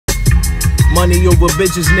Money over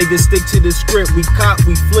bitches, niggas stick to the script. We cop,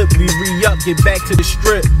 we flip, we re-up, get back to the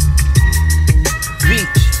strip.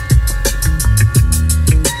 Beach.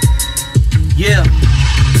 Yeah.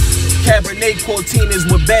 Cabernet Cortinas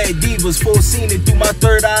with bad divas. Full scene it through my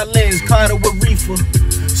third eye lens. Kinda with reefer.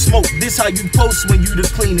 Smoke, this how you post when you the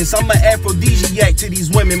cleanest. I'm an aphrodisiac to these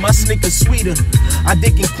women, my snickers sweeter. I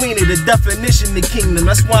dick and queen it, the definition of kingdom.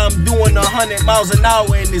 That's why I'm doing 100 miles an hour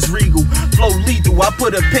in this regal. Flow lethal, I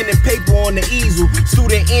put a pen and paper on the easel.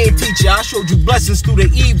 Student and teacher, I showed you blessings through the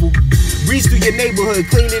evil. Breeze through your neighborhood,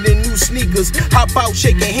 clean it in new sneakers. Hop out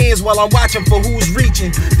shaking hands while I'm watching for who's reaching.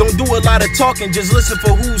 Don't do a lot of talking, just listen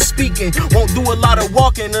for who's speaking. Won't do a lot of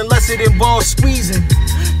walking unless it involves squeezing.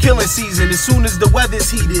 Killing season, as soon as the weather's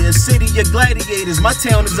heated. A city of gladiators, my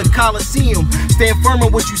town is a coliseum. Stand firm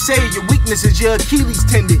on what you say, your weakness is your Achilles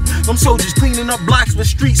tendon. Them soldiers cleaning up blocks with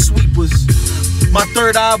street sweepers. My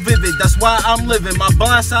third eye vivid, that's why I'm living. My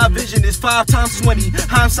blind side vision is 5 times 20.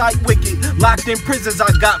 Hindsight wicked, locked in prisons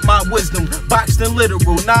I got my wisdom. Boxed in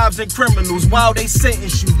literal, knives and criminals while they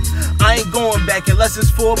sentence you. I ain't going back unless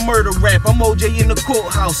it's for a murder rap. I'm OJ in the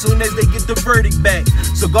courthouse soon as they get the verdict back.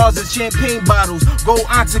 Cigars and champagne bottles, gold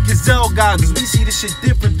Onyx and Gazelle goggles. We see this shit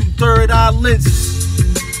different through third eye lenses.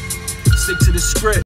 Stick to the script.